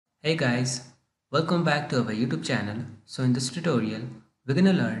Hey guys, welcome back to our YouTube channel. So in this tutorial, we're going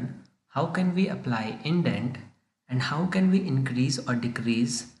to learn how can we apply indent and how can we increase or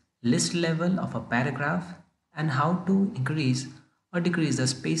decrease list level of a paragraph and how to increase or decrease the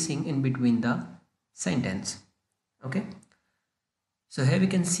spacing in between the sentence. Okay, so here we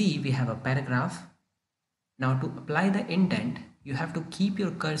can see we have a paragraph. Now to apply the indent, you have to keep your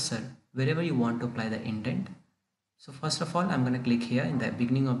cursor wherever you want to apply the indent. So first of all, I'm going to click here in the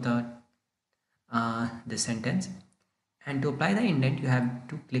beginning of the sentence, and to apply the indent you have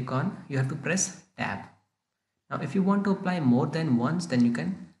to press tab. Now if you want to apply more than once, then you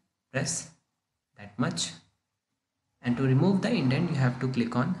can press that much, and to remove the indent you have to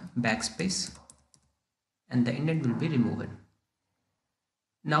click on backspace and the indent will be removed.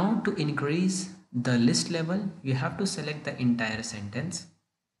 Now to increase the list level, you have to select the entire sentence,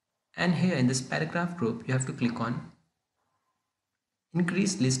 and here in this paragraph group you have to click on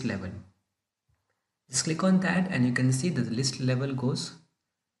increase list level. Just click on that and you can see that the list level goes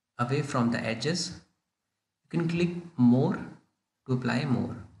away from the edges. You can click more to apply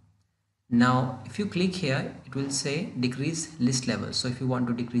more. Now if you click here, it will say decrease list level. So if you want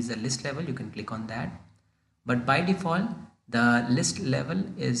to decrease the list level, you can click on that. But by default, the list level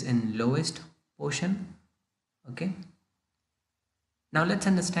is in lowest portion. Okay. Now let's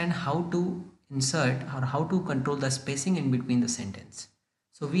understand how to insert or how to control the spacing in between the sentence.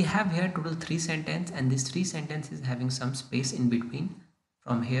 So we have here total 3 sentences, and these 3 sentences having some space in between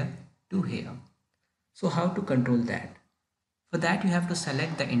from here to here. So how to control that? For that you have to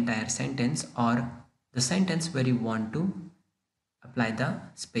select the entire sentence or the sentence where you want to apply the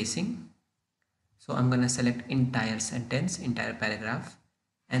spacing. So I'm going to select entire sentence, entire paragraph,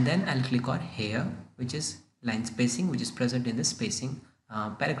 and then I'll click on here, which is line spacing, which is present in the spacing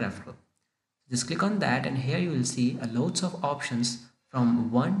paragraph group. Just click on that, and here you will see loads of options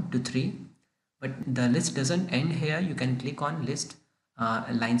from 1 to 3, but the list doesn't end here. You can click on list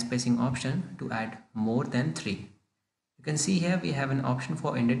line spacing option to add more than 3. You can see here we have an option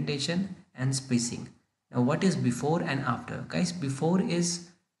for indentation and spacing. Now what is before and after? Guys, before is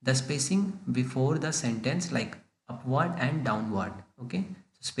the spacing before the sentence, like upward and downward. Okay,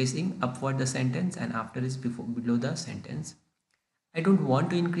 so spacing upward the sentence, and after is below the sentence. I don't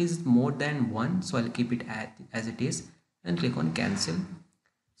want to increase it more than 1, so I'll keep it as it is and click on cancel.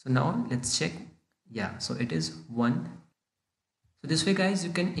 So now let's check. Yeah, so it is 1. So this way guys,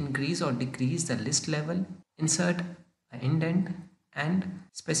 you can increase or decrease the list level, insert an indent, and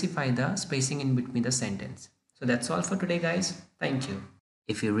specify the spacing in between the sentence. So that's all for today guys. Thank you.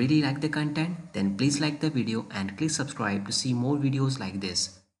 If you really like the content, then please like the video and click subscribe to see more videos like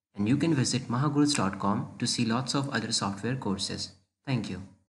this. And you can visit mahagurus.com to see lots of other software courses. Thank you.